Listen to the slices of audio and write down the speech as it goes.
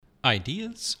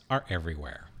Ideas are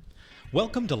everywhere.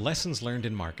 Welcome to Lessons Learned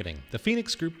in Marketing, the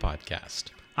Phoenix Group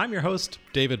podcast. I'm your host,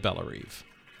 David Bellarive.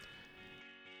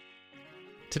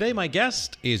 Today, my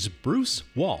guest is Bruce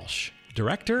Walsh,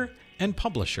 director and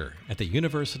publisher at the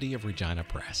University of Regina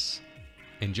Press.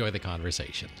 Enjoy the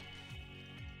conversation.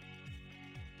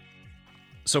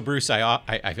 So, Bruce, I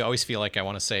always feel like I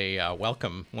want to say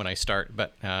welcome when I start,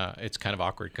 but it's kind of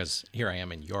awkward because here I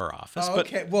am in your office. Oh,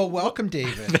 okay. Well, welcome,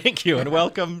 David. Thank you, and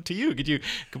welcome to you.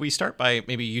 Could we start by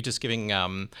maybe you just giving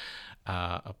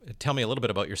tell me a little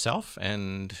bit about yourself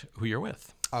and who you're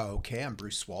with? Okay, I'm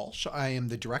Bruce Walsh. I am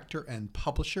the director and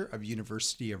publisher of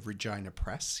University of Regina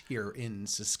Press here in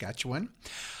Saskatchewan.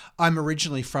 I'm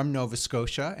originally from Nova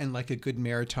Scotia, and like a good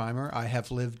maritimer, I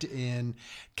have lived in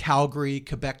Calgary,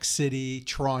 Quebec City,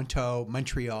 Toronto,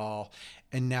 Montreal,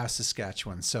 and now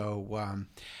Saskatchewan. So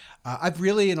I've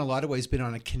really, in a lot of ways, been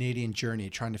on a Canadian journey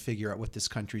trying to figure out what this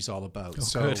country's all about.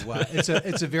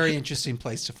 It's a very interesting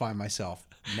place to find myself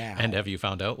now. And have you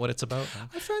found out what it's about?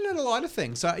 I found out a lot of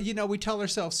things. We tell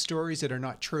ourselves stories that are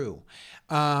not true.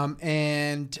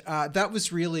 And that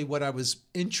was really what I was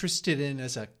interested in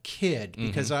as a kid,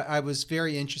 because I was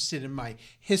very interested in my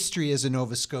history as a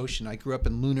Nova Scotian. I grew up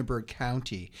in Lunenburg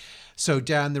County. So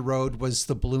down the road was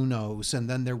the Bluenose, and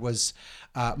then there was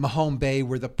Mahone Bay,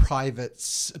 where the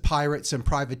pirates and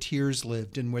privateers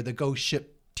lived, and where the ghost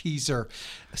ship Teaser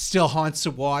still haunts the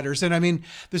waters. And I mean,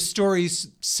 the stories,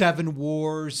 7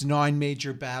 wars, 9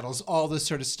 major battles, all this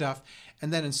sort of stuff.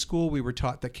 And then in school, we were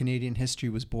taught that Canadian history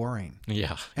was boring.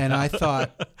 Yeah. And I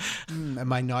thought,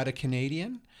 am I not a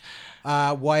Canadian?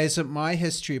 Why isn't my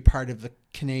history a part of the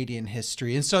Canadian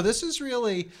history? And so this is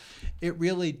really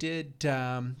did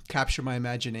capture my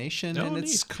imagination, and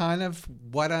it's kind of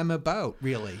what I'm about,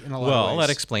 really, in a lot of ways. Well, that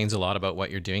explains a lot about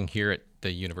what you're doing here at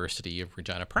the University of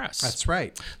Regina Press. That's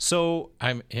right. So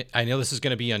I know this is going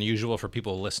to be unusual for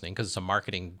people listening because it's a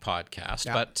marketing podcast,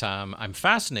 but I'm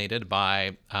fascinated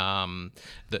by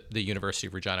the University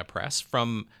of Regina Press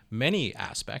from many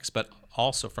aspects, but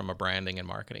also from a branding and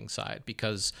marketing side,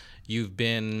 because you've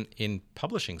been in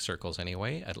publishing circles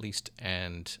anyway, at least,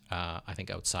 and I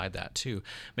think outside that too,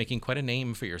 making quite a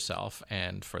name for yourself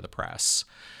and for the press.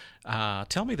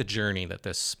 Tell me the journey that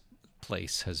this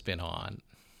place has been on.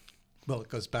 Well, it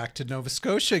goes back to Nova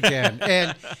Scotia again,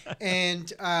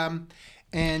 and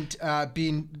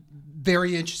being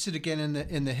very interested again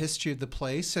in the history of the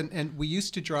place. And we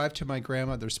used to drive to my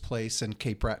grandmother's place in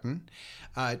Cape Breton,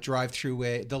 drive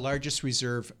through the largest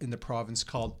reserve in the province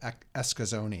called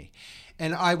Eskasoni.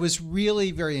 And I was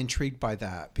really very intrigued by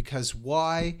that, because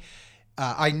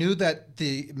I knew that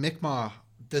the Mi'kmaq,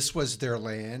 this was their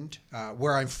land.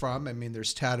 Where I'm from, I mean,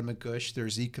 there's Tatamagouche,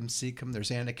 there's Ekum-Sekum,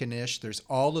 there's Antigonish, there's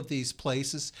all of these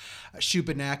places,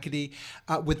 Shubenacadie,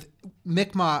 with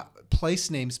Mi'kmaq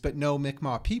place names, but no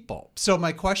Mi'kmaq people. So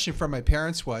my question from my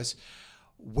parents was,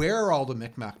 where are all the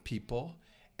Mi'kmaq people?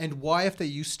 And why, if they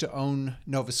used to own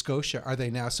Nova Scotia, are they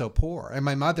now so poor? And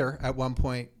my mother, at one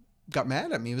point, got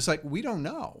mad at me. It was like, we don't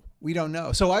know.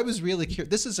 So I was really curious.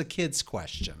 This is a kid's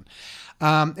question.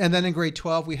 And then in grade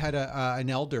 12, we had an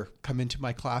elder come into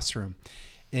my classroom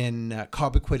in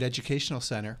Cobequid Educational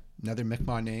Center, another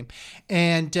Mi'kmaq name,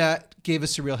 and gave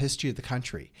us a real history of the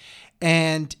country.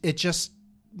 And it just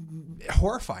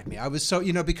horrified me. I was so,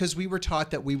 because we were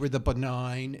taught that we were the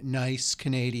benign, nice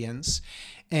Canadians.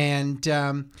 And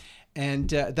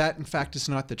that, in fact, is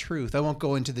not the truth. I won't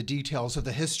go into the details of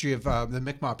the history of the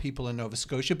Mi'kmaq people in Nova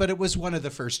Scotia, but it was one of the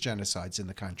first genocides in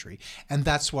the country. And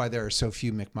that's why there are so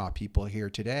few Mi'kmaq people here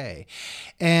today.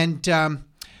 And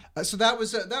so that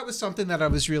was something that I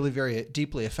was really very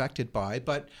deeply affected by.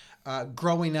 But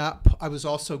growing up, I was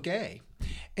also gay.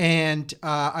 And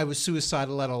I was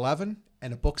suicidal at 11,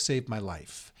 and a book saved my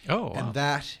life. Oh, wow. And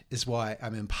that is why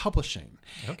I'm in publishing.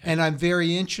 Okay. And I'm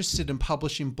very interested in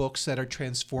publishing books that are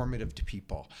transformative to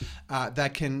people.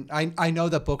 I know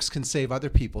that books can save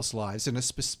other people's lives. And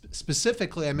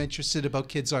specifically, I'm interested about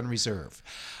kids on reserve.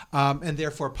 And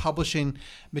therefore, publishing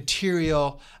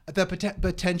material that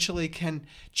potentially can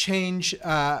change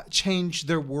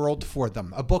their world for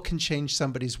them. A book can change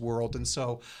somebody's world. And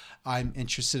so I'm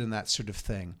interested in that sort of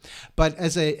thing. But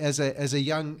as a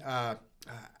young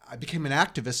I became an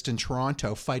activist in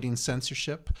Toronto fighting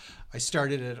censorship. I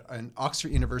started at an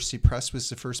Oxford University Press, was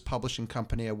the first publishing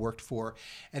company I worked for.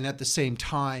 And at the same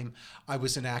time, I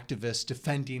was an activist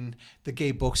defending the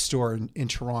gay bookstore in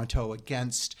Toronto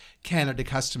against Canada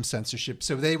Customs censorship.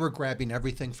 So they were grabbing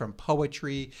everything from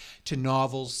poetry to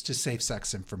novels to safe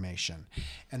sex information.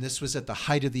 And this was at the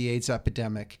height of the AIDS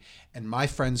epidemic, and my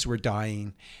friends were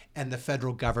dying, and the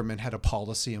federal government had a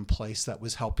policy in place that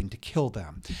was helping to kill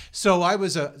them. So I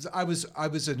was a I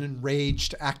was an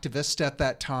enraged activist at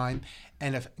that time,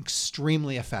 and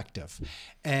extremely effective.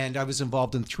 And I was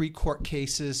involved in 3 court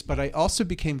cases, but I also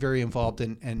became very involved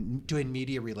in doing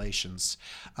media relations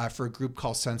for a group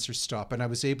called Censor Stop. And I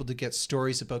was able to get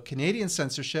stories about Canadian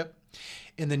censorship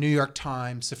in the New York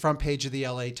Times, the front page of the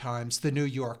LA Times, the New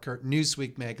Yorker,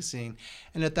 Newsweek magazine.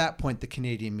 And at that point, the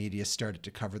Canadian media started to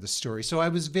cover the story. So I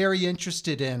was very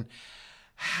interested in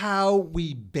how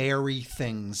we bury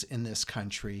things in this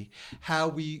country,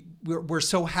 how we're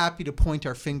so happy to point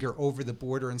our finger over the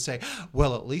border and say,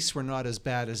 well, at least we're not as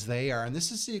bad as they are. And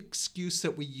this is the excuse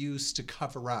that we use to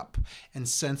cover up and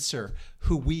censor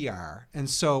who we are. And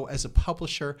so as a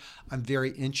publisher, I'm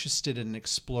very interested in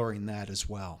exploring that as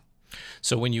well.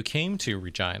 So when you came to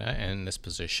Regina in this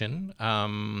position,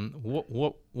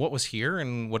 what was here,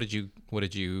 and what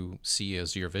did you see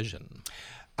as your vision?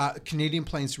 Canadian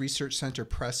Plains Research Centre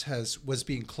Press was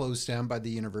being closed down by the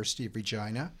University of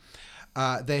Regina.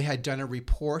 They had done a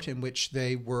report in which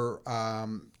they were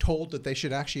told that they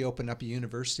should actually open up a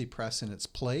university press in its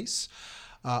place.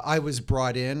 I was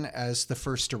brought in as the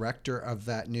first director of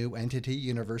that new entity,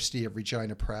 University of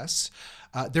Regina Press.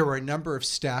 There were a number of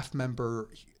staff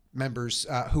members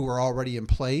who were already in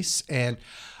place, and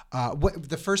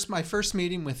my first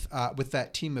meeting with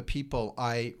that team of people,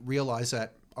 I realized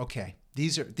that, okay,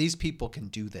 these people can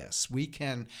do this. We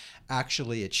can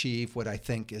actually achieve what I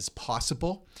think is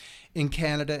possible in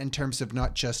Canada in terms of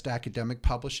not just academic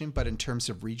publishing, but in terms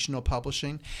of regional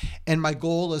publishing. And my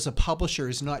goal as a publisher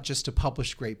is not just to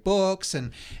publish great books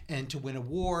and to win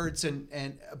awards,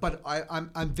 but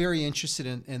I'm very interested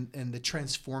in the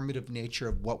transformative nature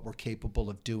of what we're capable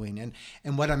of doing.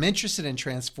 And what I'm interested in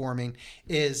transforming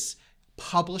is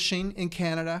publishing in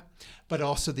Canada, but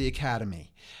also the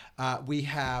academy. We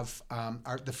have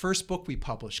the first book we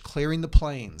published, Clearing the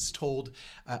Plains, told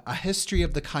a history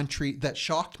of the country that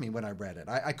shocked me when I read it.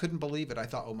 I couldn't believe it. I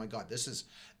thought, oh my God, this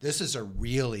is a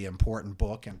really important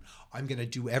book, and I'm going to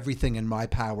do everything in my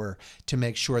power to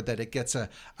make sure that it gets a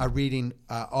reading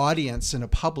audience and a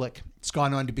public. It's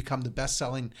gone on to become the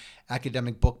best-selling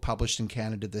academic book published in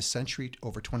Canada this century,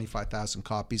 over 25,000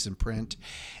 copies in print,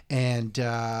 and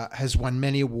has won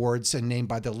many awards and named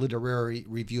by the Literary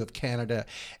Review of Canada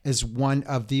as one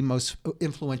of the most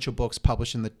influential books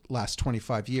published in the last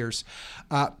 25 years.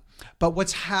 But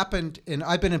what's happened, and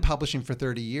I've been in publishing for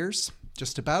 30 years,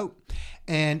 just about,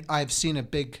 and I've seen a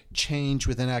big change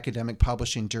within academic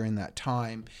publishing during that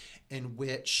time, in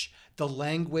which the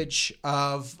language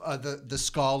of the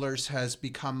scholars has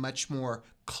become much more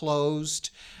closed,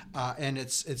 and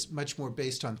it's much more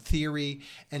based on theory,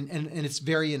 and it's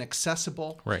very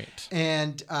inaccessible. Right.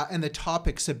 And the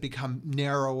topics have become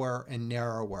narrower and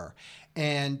narrower,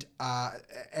 and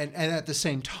at the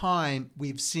same time,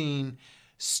 we've seen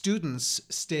students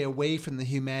stay away from the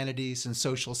humanities and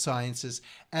social sciences.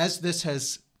 As this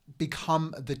has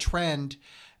become the trend,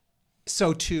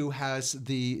 so too has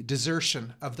the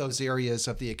desertion of those areas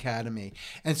of the academy.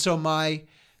 And so my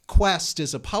quest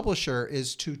as a publisher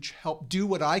is to help do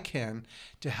what I can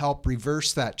to help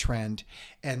reverse that trend.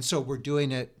 And so we're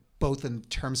doing it both in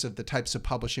terms of the types of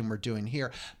publishing we're doing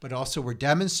here, but also we're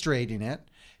demonstrating it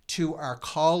to our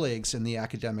colleagues in the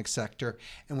academic sector,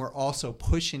 and we're also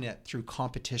pushing it through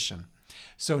competition.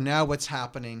 So now what's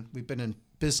happening, we've been in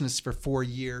business for 4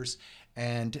 years,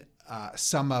 and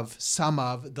some of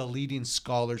the leading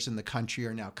scholars in the country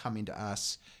are now coming to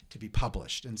us to be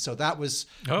published. And so that was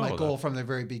my goal from the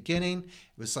very beginning.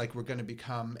 It was like, we're going to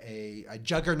become a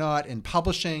juggernaut in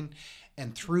publishing,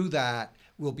 and through that,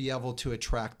 we'll be able to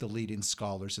attract the leading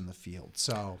scholars in the field.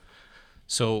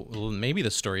 So maybe the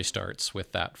story starts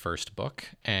with that first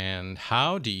book. And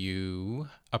how do you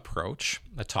approach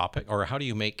a topic, or how do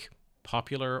you make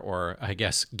popular, or I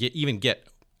guess get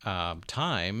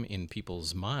time in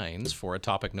people's minds for a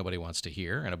topic nobody wants to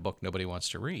hear and a book nobody wants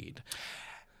to read?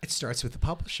 It starts with the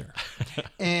publisher.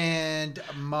 And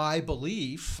my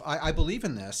belief, I believe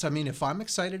in this. I mean, if I'm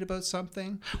excited about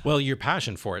something. Well, your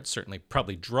passion for it certainly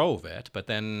probably drove it, but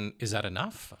then is that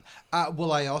enough?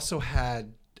 Well, I also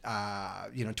had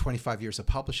 25 years of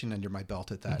publishing under my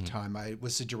belt at that time. I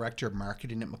was the director of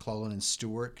marketing at McClellan and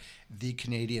Stewart, the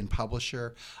Canadian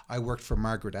publisher. I worked for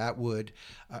Margaret Atwood,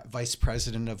 vice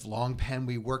president of Longpen.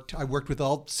 I worked with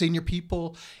all senior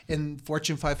people in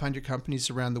Fortune 500 companies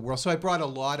around the world. So I brought a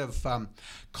lot of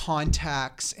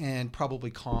contacts and probably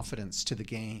confidence to the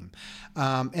game,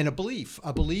 and a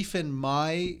belief in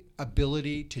my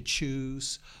ability to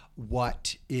choose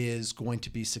what is going to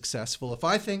be successful. If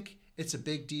I think it's a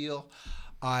big deal,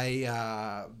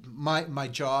 My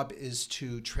job is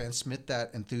to transmit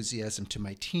that enthusiasm to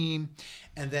my team,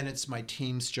 and then it's my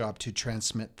team's job to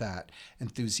transmit that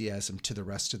enthusiasm to the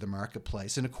rest of the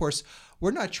marketplace. And of course,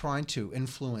 we're not trying to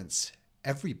influence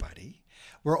everybody.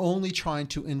 We're only trying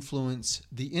to influence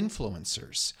the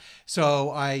influencers.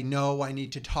 So I know I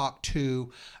need to talk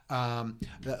to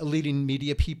the leading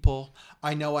media people.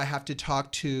 I know I have to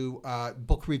talk to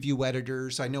book review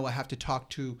editors. I know I have to talk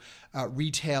to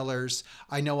retailers.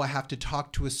 I know I have to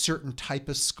talk to a certain type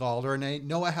of scholar. And I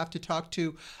know I have to talk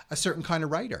to a certain kind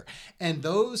of writer. And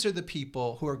those are the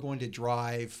people who are going to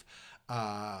drive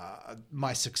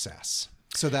my success.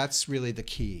 So that's really the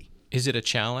key. Is it a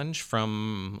challenge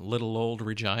from little old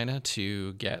Regina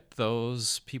to get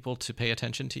those people to pay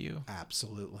attention to you?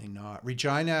 Absolutely not.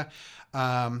 Regina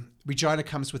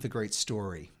comes with a great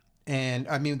story. And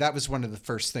I mean, that was one of the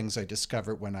first things I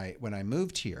discovered when I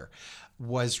moved here,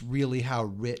 was really how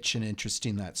rich and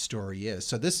interesting that story is.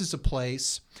 So this is a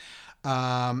place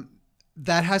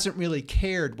that hasn't really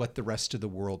cared what the rest of the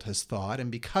world has thought.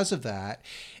 And because of that,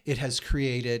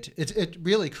 it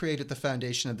really created the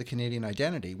foundation of the Canadian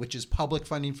identity, which is public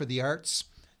funding for the arts.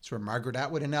 It's where Margaret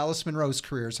Atwood and Alice Munro's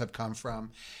careers have come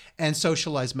from, and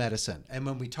socialized medicine. And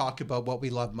when we talk about what we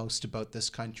love most about this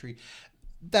country,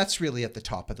 that's really at the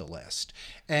top of the list.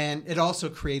 And it also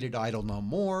created Idle No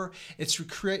More. It's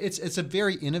a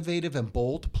very innovative and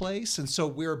bold place. And so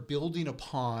we're building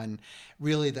upon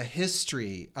really the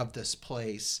history of this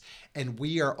place. And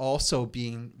we are also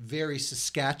being very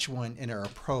Saskatchewan in our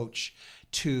approach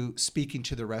to speaking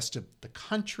to the rest of the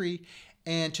country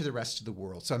and to the rest of the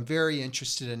world. So I'm very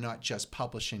interested in not just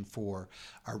publishing for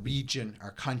our region, our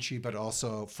country, but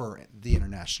also for the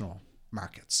international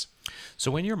markets.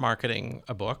 So when you're marketing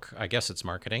a book, I guess it's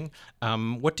marketing, how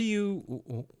do you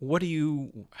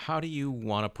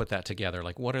want to put that together?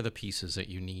 Like, what are the pieces that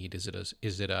you need? Is it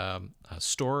a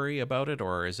story about it,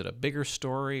 or is it a bigger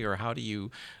story, or how do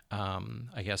you,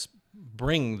 I guess,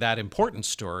 bring that important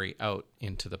story out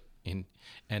into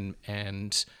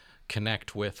and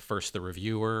connect with first the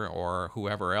reviewer or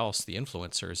whoever else, the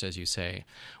influencers, as you say?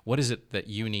 What is it that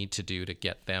you need to do to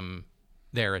get them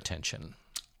their attention?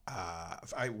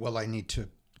 I need to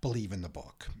believe in the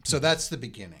book. So that's the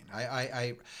beginning.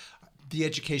 The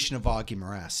Education of Augie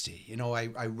Morasti.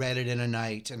 I read it in a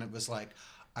night, and it was like,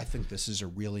 I think this is a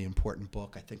really important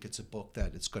book. I think it's a book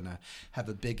that it's going to have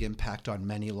a big impact on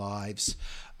many lives.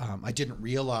 I didn't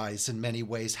realize in many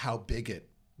ways how big it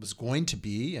was going to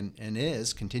be, and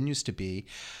continues to be.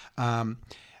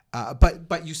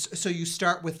 But you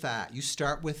start with that. You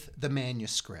start with the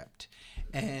manuscript.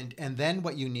 And then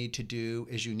what you need to do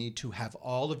is you need to have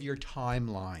all of your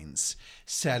timelines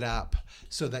set up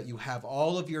so that you have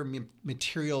all of your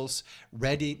materials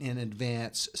ready in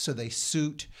advance, so they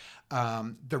suit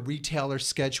the retailer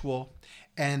schedule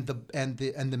and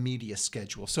the media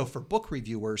schedule. So for book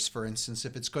reviewers, for instance,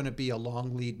 if it's going to be a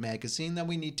long lead magazine, then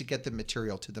we need to get the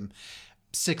material to them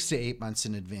 6 to 8 months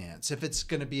in advance. If it's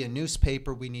going to be a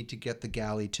newspaper, we need to get the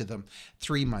galley to them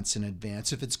 3 months in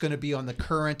advance. If it's going to be on the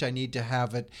Current, I need to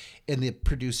have it in the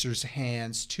producer's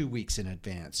hands 2 weeks in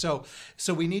advance. So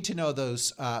we need to know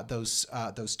those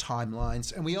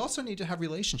timelines, and we also need to have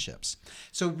relationships.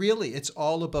 So really, it's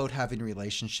all about having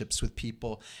relationships with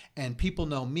people, and people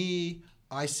know me.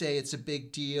 I say it's a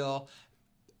big deal.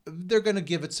 They're going to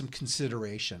give it some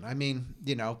consideration. I mean,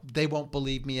 they won't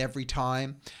believe me every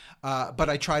time, but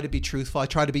I try to be truthful. I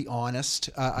try to be honest.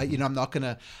 I'm not going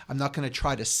to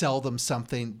try to sell them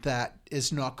something that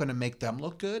is not going to make them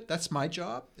look good. That's my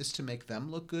job, is to make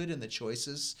them look good in the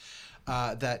choices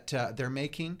that they're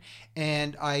making.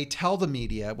 And I tell the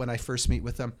media when I first meet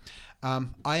with them,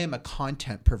 I am a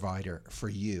content provider for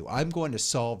you. I'm going to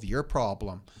solve your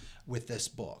problem with this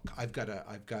book.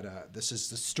 This is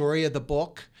the story of the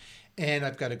book, and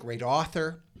I've got a great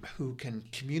author who can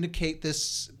communicate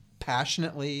this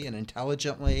passionately and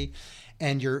intelligently,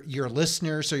 and your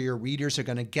listeners or your readers are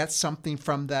going to get something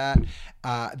from that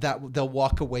they'll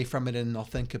walk away from it and they'll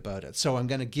think about it. So I'm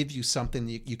going to give you something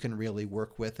that you can really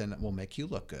work with, and it will make you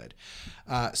look good.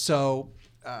 So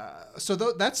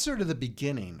that's sort of the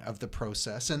beginning of the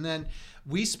process, and then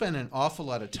we spend an awful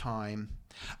lot of time.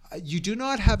 You do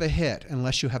not have a hit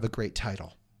unless you have a great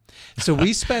title. So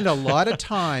we spend a lot of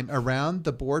time around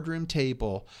the boardroom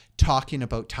table talking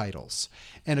about titles.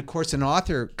 And of course, an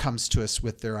author comes to us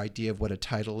with their idea of what a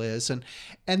title is. And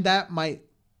that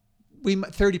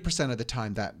 30% of the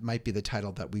time, that might be the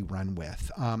title that we run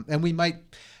with. And we might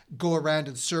go around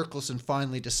in circles and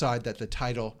finally decide that the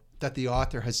title that the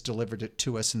author has delivered it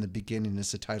to us in the beginning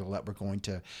is the title that we're going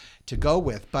to go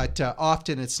with. But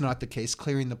often it's not the case.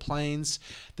 Clearing the Plains,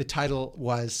 the title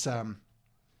was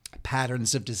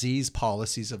patterns of disease,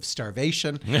 policies of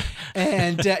starvation.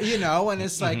 And, and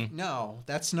it's like, no,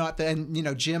 that's not the,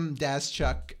 and, Jim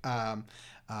Daschuk,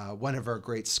 one of our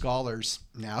great scholars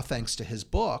now, thanks to his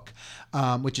book,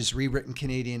 which is Rewritten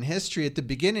Canadian History, at the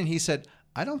beginning, he said,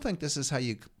 I don't think this is how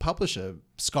you publish a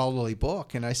scholarly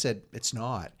book. And I said, it's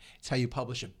not. It's how you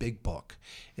publish a big book.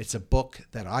 It's a book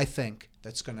that I think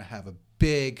that's going to have a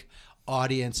big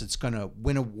audience. It's going to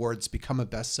win awards, become a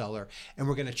bestseller, and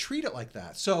we're going to treat it like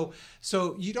that. So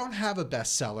you don't have a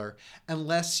bestseller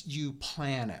unless you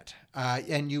plan it,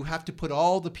 and you have to put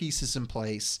all the pieces in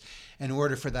place in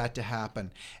order for that to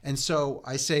happen. And so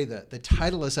I say that the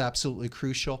title is absolutely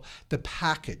crucial. The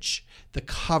package, the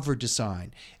cover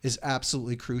design is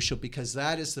absolutely crucial, because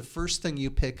that is the first thing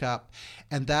you pick up,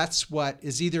 and that's what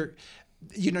is either,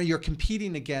 you're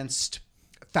competing against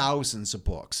thousands of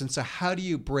books. And so how do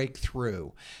you break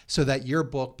through so that your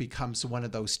book becomes one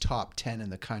of those top 10 in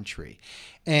the country?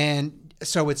 And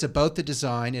so it's about the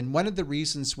design. And one of the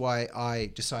reasons why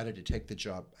I decided to take the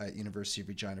job at University of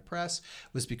Regina Press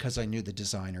was because I knew the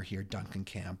designer here, Duncan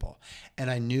Campbell.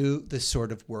 And I knew the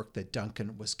sort of work that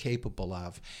Duncan was capable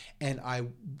of. And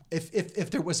if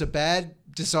there was a bad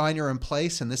designer in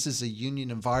place, and this is a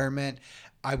union environment,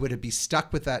 I would be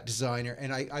stuck with that designer,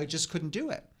 and I just couldn't do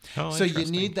it. Oh, so you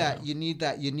need that. You need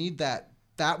that.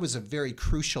 That was a very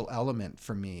crucial element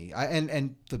for me.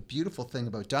 And the beautiful thing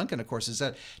about Duncan, of course, is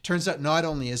that it turns out not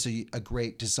only is he a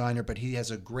great designer, but he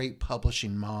has a great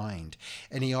publishing mind,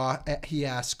 and he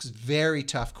asks very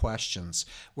tough questions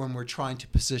when we're trying to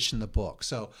position the book.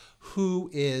 So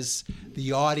who is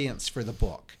the audience for the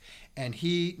book? And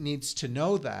he needs to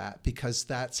know that, because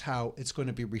that's how it's going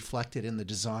to be reflected in the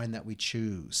design that we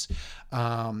choose.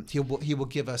 He will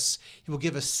give us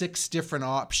 6 different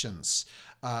options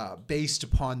based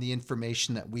upon the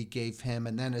information that we gave him,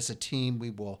 and then as a team we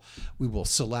will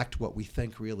select what we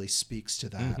think really speaks to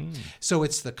that. So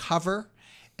it's the cover.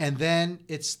 And then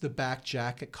it's the back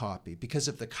jacket copy, because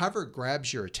if the cover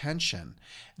grabs your attention,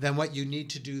 then what you need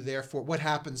to do, therefore, what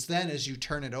happens then is you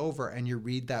turn it over and you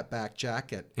read that back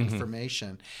jacket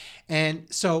information. And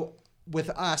so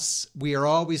with us, we are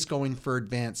always going for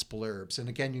advanced blurbs. And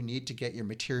again, you need to get your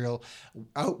material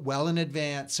out well in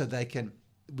advance so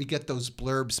we get those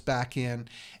blurbs back in,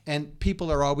 and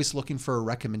people are always looking for a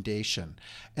recommendation.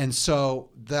 And so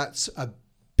that's a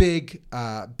big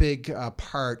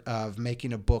part of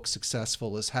making a book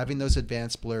successful, is having those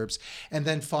advanced blurbs and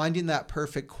then finding that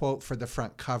perfect quote for the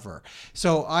front cover.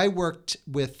 So I worked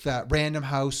with Random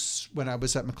House when I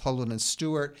was at McClellan and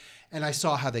Stewart, and I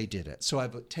saw how they did it. So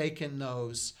I've taken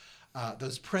those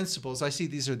principles. I see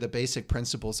these are the basic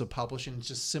principles of publishing, and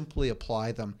just simply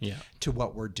apply them to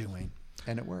what we're doing.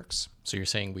 And it works. So you're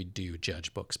saying we do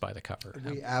judge books by the cover?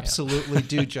 We absolutely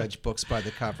do judge books by the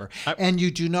cover. And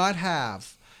you do not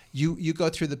have... You go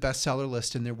through the bestseller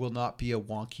list, and there will not be a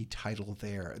wonky title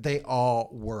there. They all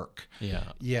work.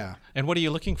 Yeah. And what are you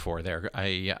looking for there?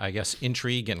 I guess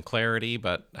intrigue and clarity,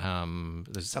 but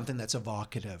there's something that's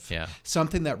evocative. Yeah.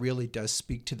 Something that really does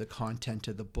speak to the content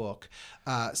of the book.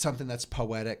 Something that's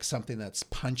poetic. Something that's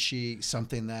punchy.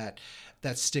 Something that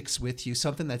sticks with you.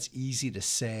 Something that's easy to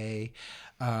say.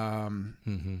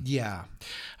 Yeah.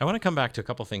 I want to come back to a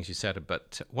couple things you said,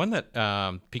 but one that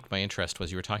piqued my interest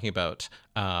was you were talking about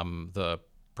the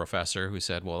professor who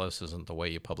said, well, this isn't the way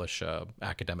you publish an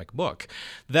academic book.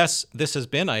 This has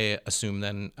been, I assume,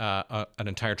 then an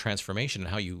entire transformation in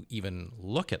how you even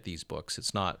look at these books.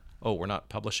 It's not, oh, we're not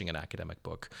publishing an academic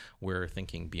book. We're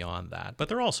thinking beyond that. But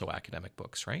they're also academic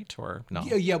books, right? Or no?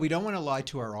 Yeah, we don't want to lie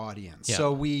to our audience. Yeah.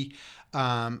 So we're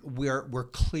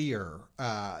clear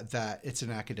that it's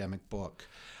an academic book.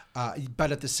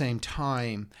 But at the same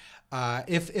time,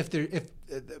 if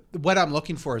what I'm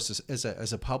looking for as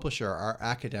a publisher are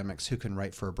academics who can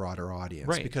write for a broader audience,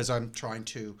 right? Because I'm trying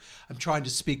to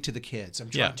speak to the kids. I'm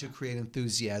trying to create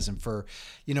enthusiasm for,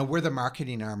 we're the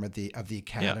marketing arm of the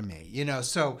academy.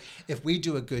 So if we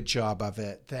do a good job of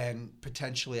it, then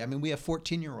potentially, we have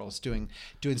 14-year-olds doing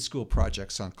school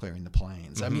projects on clearing the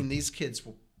plains. These kids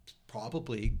will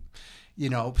probably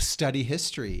study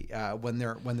history when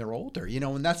they're older,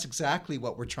 and that's exactly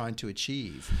what we're trying to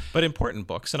achieve. But important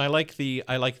books, and I like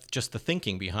just the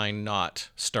thinking behind not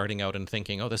starting out and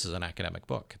thinking, oh, this is an academic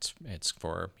book. It's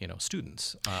for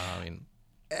students.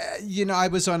 I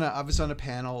was on a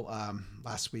panel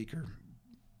last week or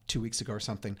 2 weeks ago or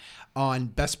something on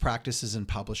best practices in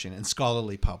publishing and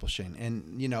scholarly publishing,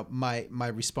 and my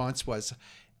response was,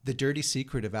 the dirty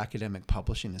secret of academic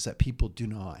publishing is that people do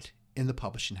not, in the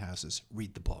publishing houses,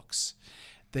 read the books.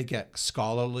 They get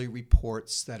scholarly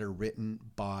reports that are written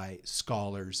by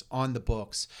scholars on the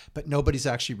books, but nobody's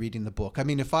actually reading the book. I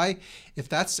mean, if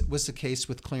that was the case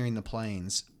with Clearing the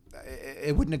Plains,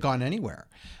 it wouldn't have gone anywhere,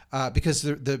 because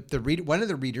the reader, one of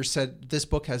the readers said this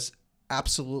book has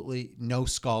absolutely no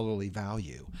scholarly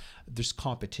value. There's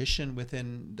competition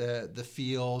within the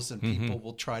fields, and people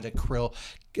will try to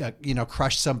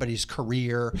crush somebody's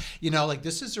career. Like,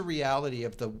 this is a reality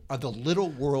of the little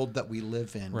world that we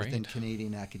live in within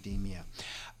Canadian academia.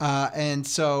 And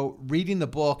so reading the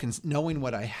book and knowing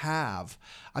what I have,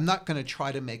 I'm not going to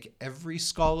try to make every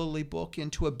scholarly book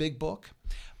into a big book,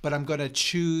 but I'm going to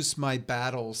choose my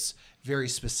battles very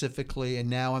specifically, and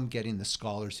now I'm getting the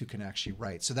scholars who can actually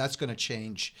write. So that's going to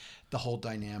change the whole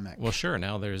dynamic. Well, sure.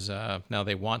 Now now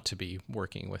they want to be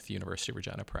working with the University of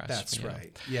Regina Press. That's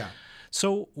right. Yeah.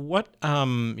 So what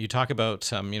you talk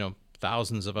about,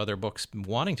 thousands of other books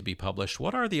wanting to be published.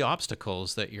 What are the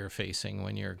obstacles that you're facing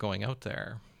when you're going out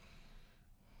there?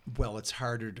 Well, it's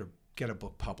harder to get a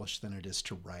book published than it is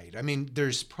to write. I mean,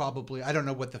 there's probably, I don't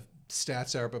know what the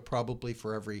stats are, but probably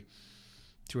for every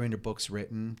 300 books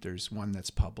written, there's one that's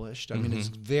published. I mean, it's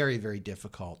very, very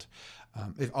difficult.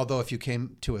 Although if you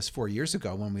came to us 4 years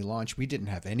ago when we launched, we didn't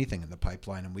have anything in the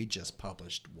pipeline, and we just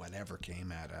published whatever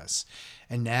came at us.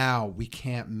 And now we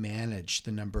can't manage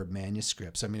the number of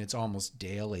manuscripts. I mean, it's almost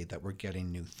daily that we're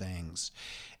getting new things.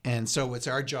 And so it's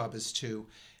our job is to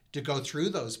go through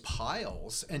those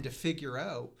piles and to figure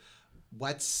out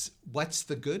what's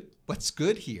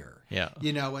good here. Yeah.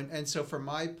 And so from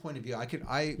my point of view,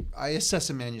 I assess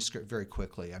a manuscript very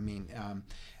quickly. I mean,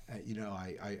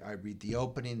 I read the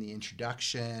opening, the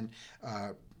introduction,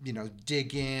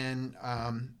 dig in.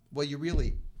 Well, you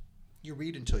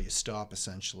read until you stop,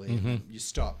 essentially. You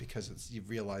stop because you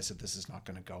realize that this is not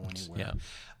going to go anywhere.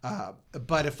 Yeah.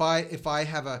 But if I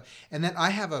have a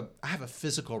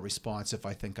physical response if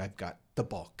I think I've got the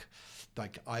book,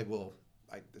 like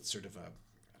it's sort of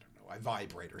I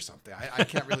vibrate or something. I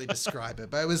can't really describe it,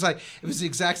 but it was the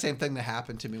exact same thing that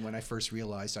happened to me when I first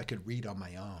realized I could read on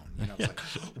my own. It's like,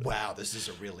 wow, this is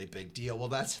a really big deal. Well,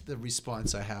 that's the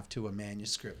response I have to a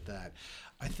manuscript that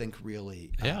I think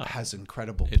really has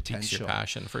incredible potential. It piques your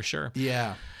passion for sure.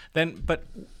 Yeah. But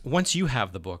once you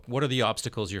have the book, what are the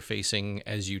obstacles you're facing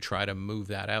as you try to move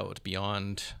that out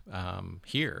beyond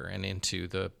here and into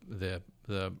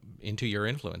into your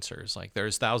influencers? Like,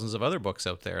 there's thousands of other books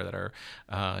out there that are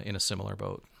in a similar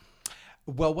boat.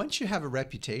 Well, once you have a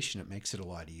reputation, it makes it a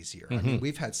lot easier. I mean,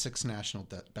 we've had 6 national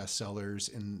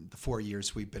bestsellers in the 4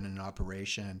 years we've been in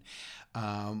operation.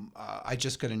 I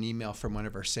just got an email from one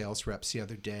of our sales reps the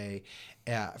other day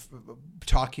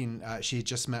talking. She had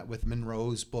just met with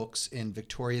Monroe's Books in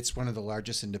Victoria. It's one of the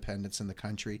largest independents in the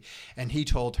country. And he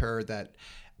told her that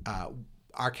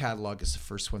our catalog is the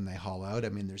first one they haul out. I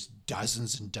mean, there's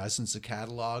dozens and dozens of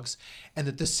catalogs, and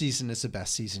that this season is the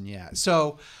best season yet.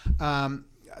 So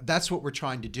that's what we're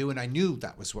trying to do, and I knew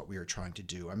that was what we were trying to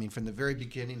do. I mean, from the very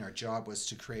beginning, our job was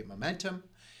to create momentum,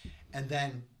 and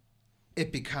then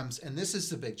it becomes, and this is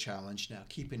the big challenge now,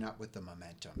 keeping up with the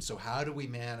momentum. So how do we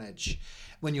manage?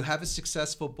 When you have a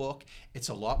successful book, it's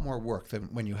a lot more work than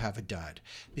when you have a dud,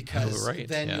 because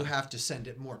you have to send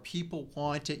it, more people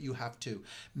want it, you have to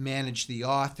manage the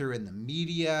author and the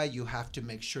media, you have to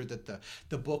make sure that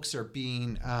the books are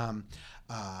being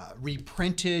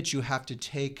reprinted, you have to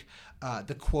take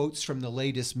the quotes from the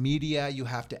latest media, you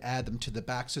have to add them to the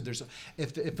back. So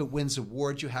if it wins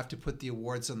awards, you have to put the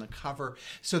awards on the cover.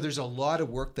 So there's a lot of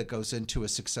work that goes into a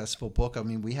successful book. I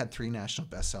mean, we had 3 national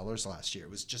bestsellers last year.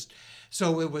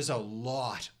 It was a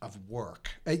lot of work,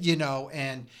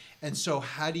 and so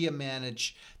how do you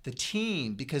manage the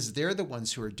team? Because they're the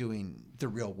ones who are doing the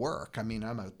real work. I mean,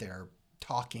 I'm out there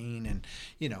talking and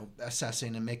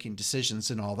assessing and making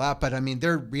decisions and all that, but I mean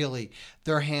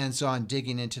they're hands-on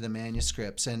digging into the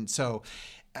manuscripts, and so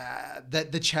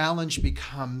that the challenge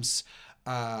becomes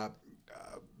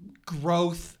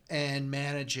growth and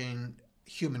managing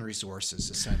human resources,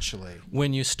 essentially.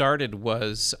 When you started,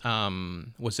 was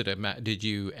it did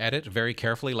you edit very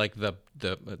carefully, like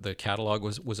the catalog,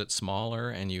 was it smaller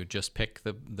and you just pick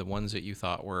the ones that you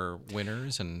thought were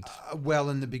winners? And well,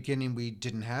 in the beginning we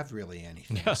didn't have really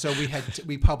anything. So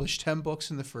we published 10 books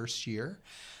in the first year,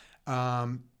 2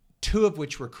 of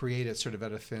which were created sort of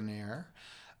out of thin air.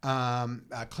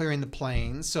 Clearing the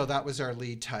Plains. So that was our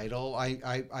lead title.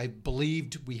 I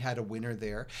believed we had a winner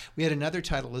there. We had another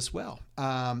title as well.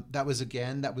 That was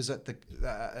at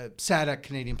the sat at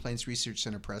Canadian Plains Research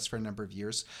Center Press for a number of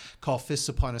years, called Fists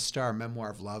Upon a Star: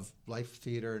 Memoir of Love, Life,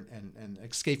 Theater, and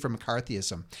Escape from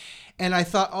McCarthyism. And I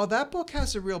thought, oh, that book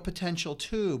has a real potential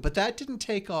too, but that didn't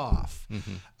take off.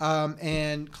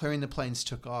 And Clearing the Plains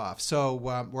took off. So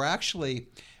we're actually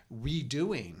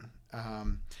redoing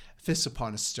Fists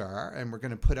Upon a Star, and we're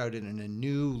going to put out it in a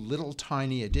new little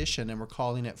tiny edition, and we're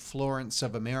calling it Florence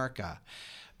of America,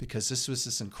 because this was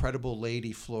this incredible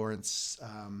lady, Florence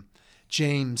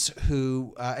James,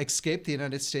 who escaped the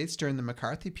United States during the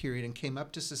McCarthy period and came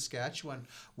up to Saskatchewan,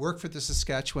 worked for the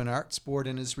Saskatchewan Arts Board,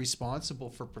 and is responsible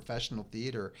for professional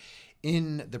theater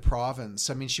in the province.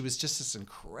 I mean, she was just this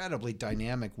incredibly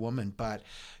dynamic woman, but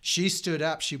she stood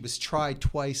up. She was tried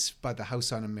twice by the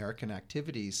House Un-American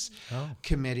Activities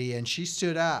Committee, and she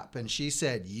stood up and she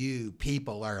said, "You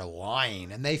people are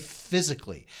lying." And the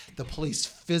police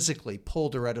physically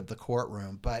pulled her out of the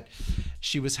courtroom, but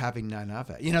she was having none of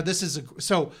it. You know, this is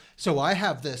so I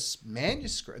have this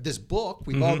manuscript, this book,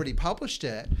 we've already published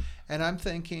it, and I'm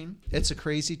thinking, it's a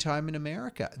crazy time in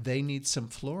America. They need some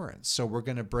Florence. So we're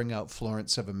going to bring out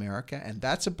Florence of America. And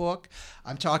that's a book.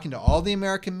 I'm talking to all the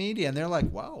American media, and they're like,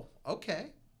 wow, okay.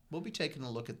 We'll be taking a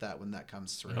look at that when that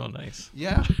comes through. Oh, nice.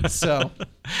 Yeah. So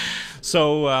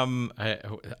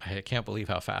I can't believe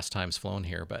how fast time's flown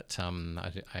here, but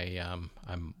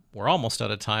we're almost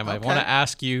out of time. Okay. I want to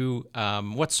ask you,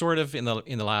 what sort of in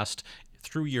the last,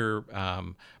 through your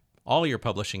all your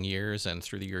publishing years and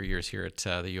through your years here at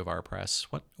the U of R Press,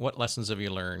 what lessons have you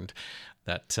learned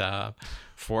that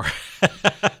for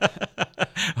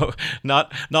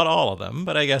not all of them,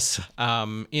 but I guess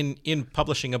in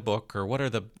publishing a book, or what are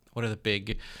the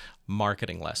big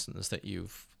marketing lessons that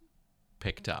you've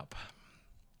picked up?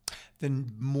 The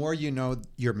more you know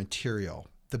your material,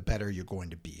 the better you're going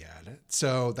to be at it.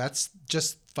 So that's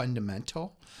just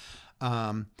fundamental.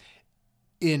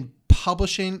 In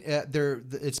publishing,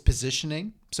 it's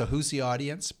positioning. So who's the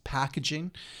audience?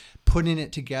 Packaging, putting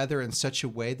it together in such a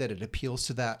way that it appeals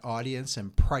to that audience,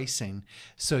 and pricing.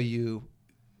 So you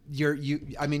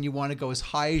want to go as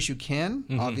high as you can,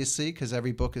 obviously, because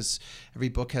every book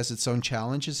has its own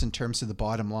challenges in terms of the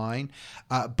bottom line,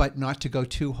 but not to go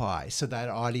too high, so that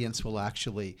audience will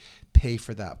actually pay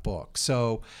for that book.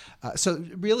 So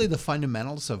really the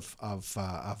fundamentals of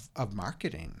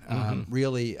marketing,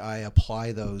 really I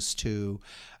apply those to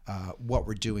what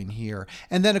we're doing here.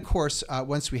 And then of course,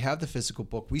 once we have the physical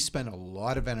book, we spend a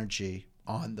lot of energy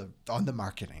on the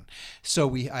marketing.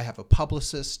 So I have a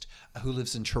publicist who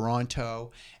lives in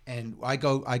Toronto, and I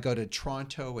go to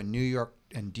Toronto and New York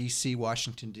and DC,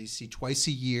 Washington DC, twice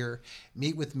a year,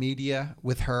 meet with media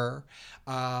with her,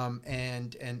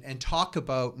 and talk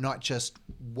about not just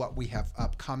what we have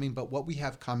upcoming, but what we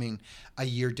have coming a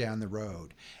year down the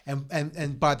road.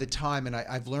 And by the time, and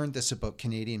I've learned this about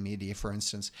Canadian media, for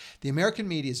instance, the American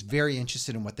media is very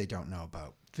interested in what they don't know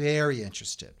about, very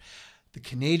interested. The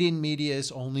Canadian media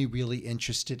is only really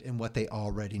interested in what they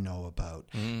already know about.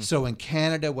 So in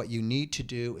Canada, what you need to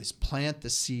do is plant the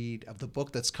seed of the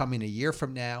book that's coming a year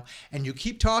from now, and you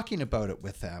keep talking about it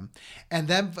with them. And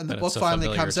then when the book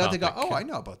finally comes out, they go, "Oh, I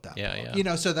know about that book." Yeah. You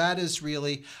know, so that is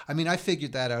really, I mean, I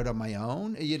figured that out on my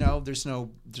own. You know, there's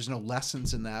no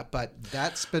lessons in that, but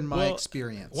that's been my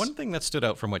experience. One thing that stood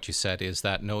out from what you said is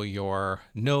that know your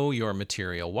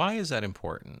material. Why is that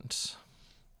important?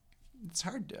 It's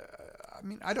hard to, I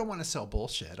mean, I don't want to sell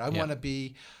bullshit. I want to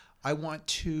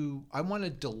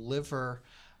deliver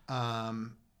a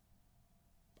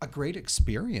great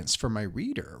experience for my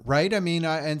reader, right? I mean,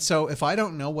 and so if I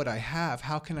don't know what I have,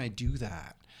 how can I do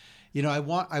that? You know, I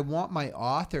want my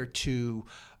author to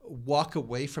walk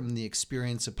away from the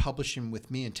experience of publishing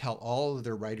with me and tell all of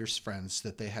their writers' friends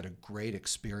that they had a great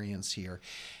experience here.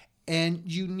 And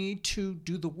you need to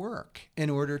do the work in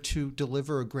order to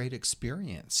deliver a great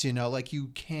experience. You know, like you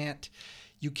can't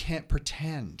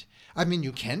pretend. I mean,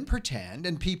 you can pretend,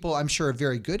 and people, I'm sure, are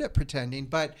very good at pretending,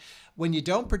 but when you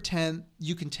don't pretend,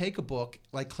 you can take a book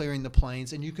like Clearing the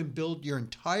Plains and you can build your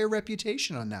entire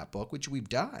reputation on that book, which we've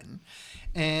done,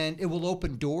 and it will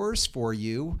open doors for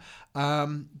you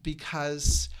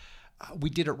because we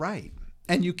did it right.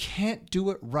 And you can't do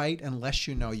it right unless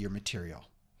you know your material.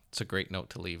 It's a great note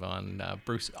to leave on.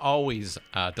 Bruce, always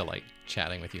a delight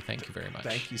chatting with you. Thank you very much.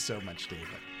 Thank you so much, David.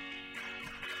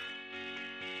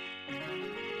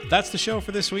 That's the show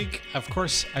for this week. Of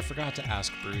course, I forgot to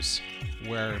ask Bruce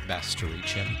where best to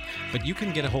reach him, but you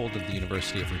can get a hold of the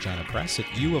University of Regina Press at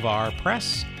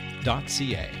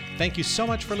uofrpress.ca. Thank you so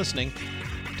much for listening.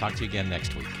 Talk to you again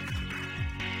next week.